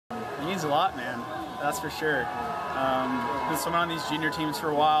means a lot, man. That's for sure. Been swimming on these junior teams for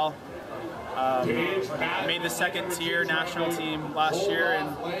a while. Made the second tier national team last year,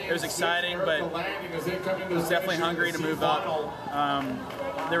 and it was exciting, but was definitely hungry to move up.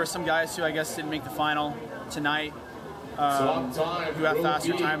 There were some guys who I guess didn't make the final tonight, who have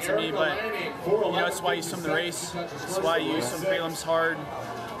faster times than me, but you know, it's why you swim the race. It's why you swim prelims hard.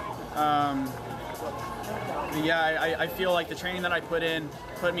 Yeah, I feel like the training that I put in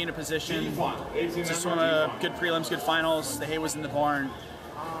put me in a position to swim a good prelims, good finals. The hay was in the barn,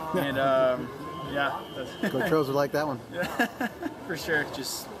 and yeah. Coach Rose would like that one. For sure.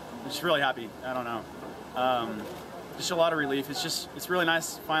 Just really happy. I don't know. Just a lot of relief. It's really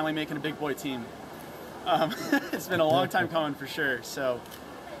nice finally making a big boy team. It's been a long time coming for sure. So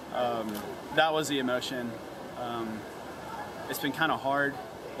that was the emotion. It's been kind of hard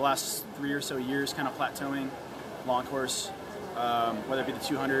the last 3 or so years, kind of plateauing long course, whether it be the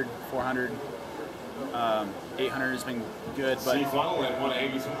 200, 400, 800 has been good, but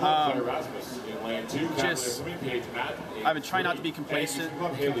just I've been trying not to be complacent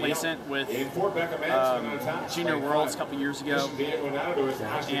with Junior Worlds a couple years ago,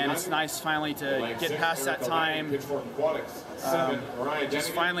 and it's nice finally to get past that time,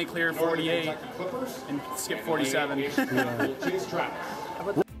 just finally clear 48 and skip 47.